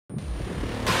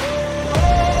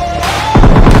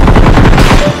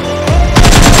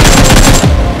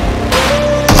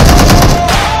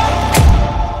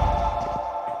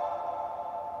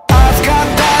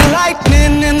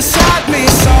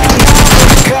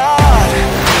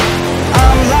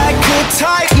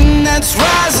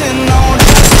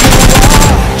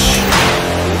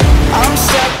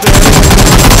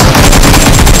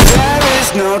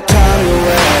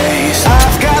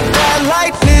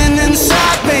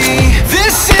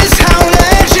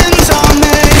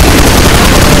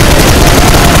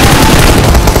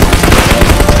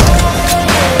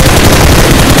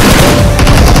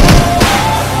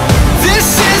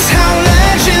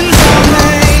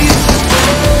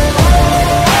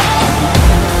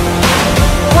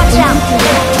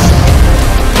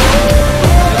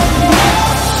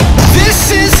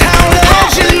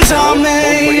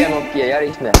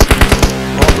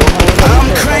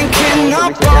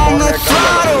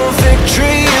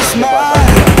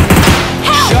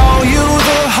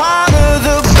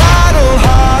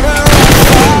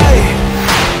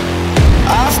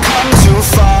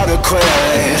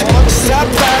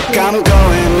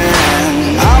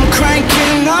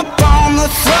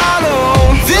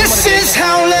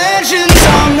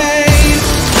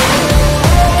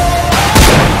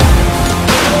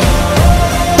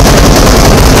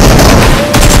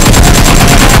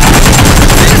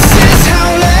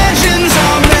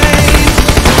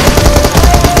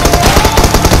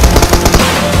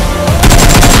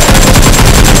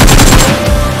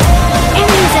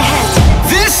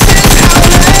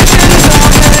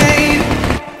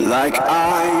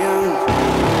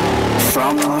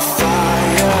on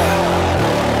fire,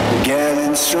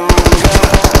 getting stronger.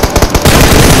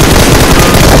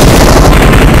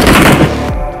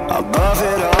 Above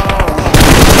it all,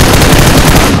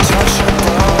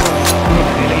 untouchable.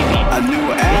 A new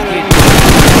enemy.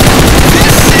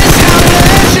 This is how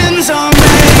legends are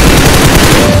made.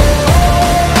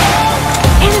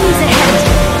 Enemies ahead.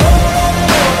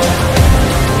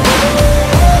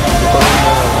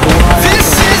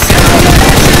 This is how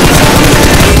legends are made.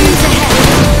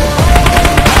 Enemies ahead.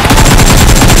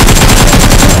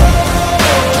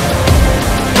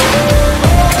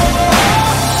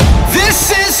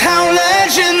 This is how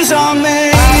legends are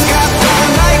made. I got the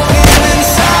lightning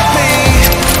inside me.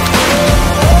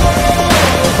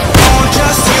 Oh,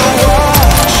 just you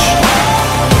watch.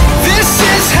 This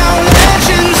is how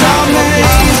legends are made.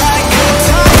 Like a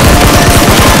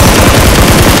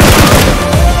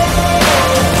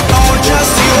oh,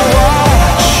 just you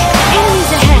watch.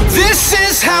 Enemies ahead. This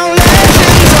is how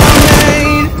legends are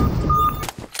made.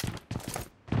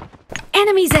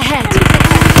 Enemies ahead.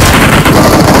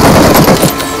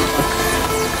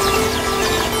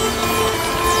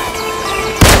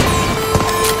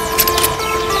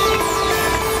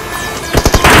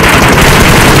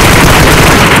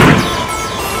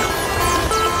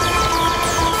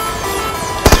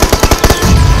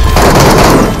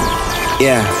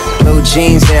 Yeah, blue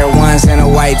jeans, Air Ones, and a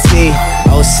white tee.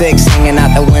 06 hanging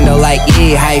out the window like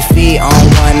E. High feet on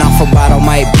one, off a bottle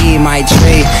might be my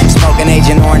tree. Smoking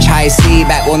Agent Orange High C.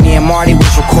 Back when me and Marty was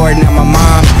recording at my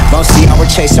mom. Most of y'all were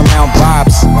chasing around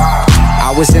bobs.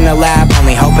 I was in the lab,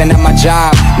 only hoping that my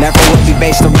job never would be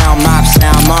based around mops.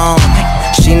 Now I'm on.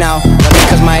 She know, love me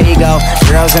cause my ego.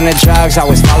 Girls and the drugs,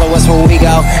 always follow us where we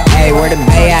go. Hey, where the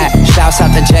bay at? Shouts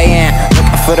out to J.N.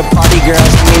 Looking for the party girls,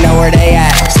 let me know where they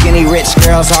at. Skinny rich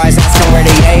girls, always asking where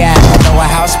they at. Throw a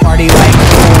house party like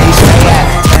where you stay at.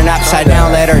 Turn upside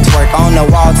down, let her twerk on the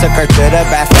wall. Took her to the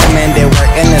bathroom and did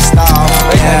work in the stall.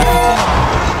 Yeah.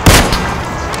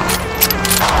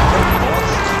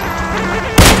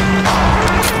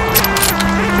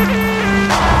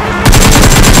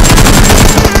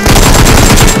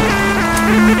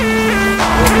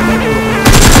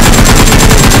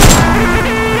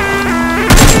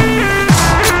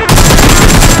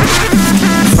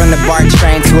 From the BART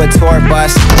train to a tour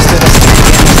bus, stood a second,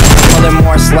 pulling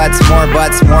more sluts, more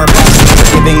butts, more bucks,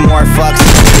 giving more fucks.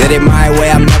 Did it my way,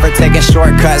 I'm never taking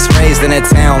shortcuts. Raised in a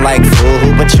town like fool,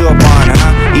 who put you up on,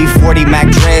 huh? E40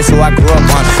 Mac Dre's who I grew up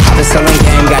on. How the selling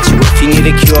game got you if you need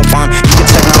a cue up on. You can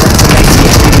check my resume, see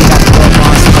everything got the up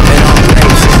on. Slipping on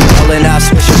grapes, pulling up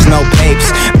swishers, no papes.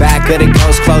 Back of the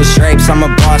ghost closed drapes, I'm a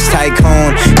boss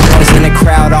tycoon. Girls in the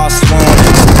crowd all swoon.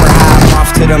 Super high, I'm off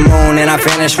to the moon. And I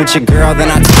vanish with your girl, then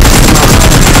I take her to my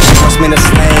room. She wants me to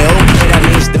slay, okay, that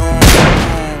means doom.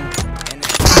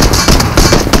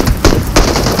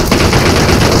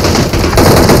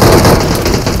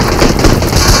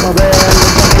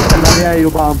 यो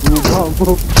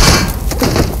बाबू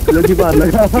लड़की बाहर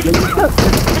लगा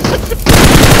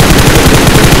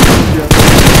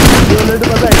लड़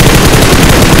पता है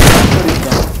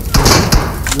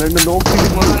लड़ लोग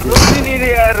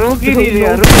रुक ही नहीं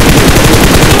रहा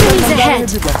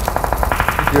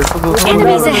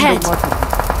Enemies ahead.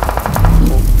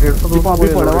 छिपा भी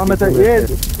पड़ा हुआ मैं तो ये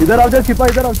इधर आओ जा छिपा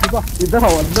इधर आओ छिपा इधर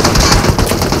आओ अंदर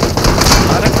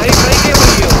अरे कहीं के हो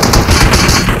गया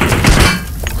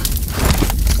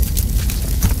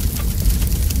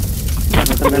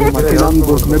मैं मशीन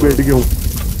दोस्त में बैठ गया हूँ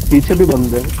पीछे भी बंद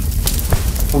है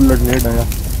उलट नेट आया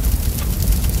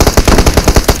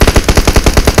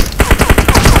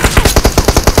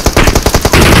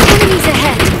Enemies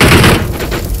ahead.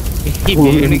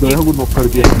 वो नॉक कर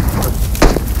दिया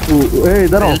ए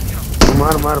इधर आओ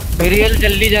मार मेरी हेल्थ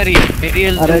जल्दी जा रही है मेरी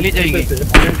हेल्थ जल्दी जाएगी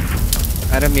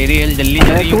अरे मेरी हेल्थ जल्दी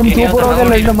जा रही है तुम चुप रहोगे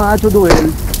लड़ना मैच दो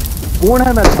हेल्थ कौन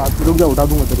है मेरे साथ रुक जा उठा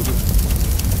दूंगा तेरे को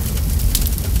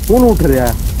कौन उठ रहा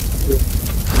है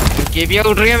केबिया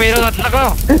उठ रही है मेरे हाथ लगाओ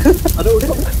अरे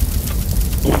उठो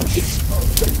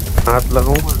हाथ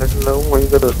लगाऊं वहीं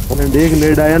कर देख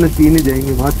लेट आया ना तीन ही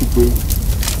जाएंगे वहां चुप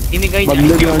इन कहीं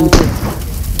बंदे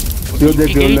जो देख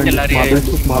चला रही है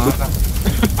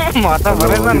माता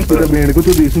मरे ना तेरे बैंड को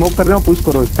तू स्मोक कर रहा है पुश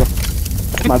करो इसको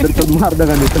मादर चोद मार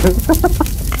देगा नहीं तो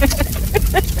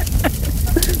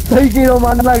सही की रो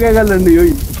मान लगेगा लंडी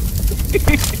हुई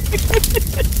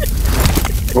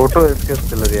फोटो इसके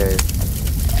चल रहा है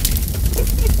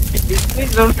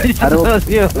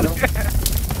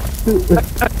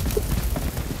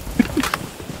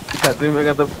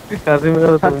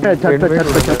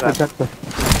छत पे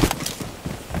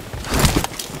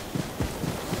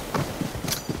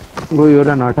वो यो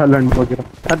रहा नाटा लंड वगैरह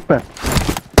छत पे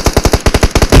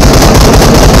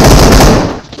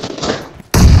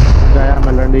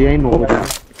ही 9 बजे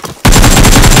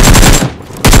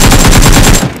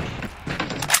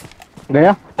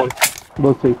गया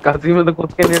बहुत सही। काशी में तो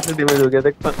खुद के नेट से डैमेज हो गया,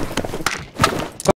 देख पा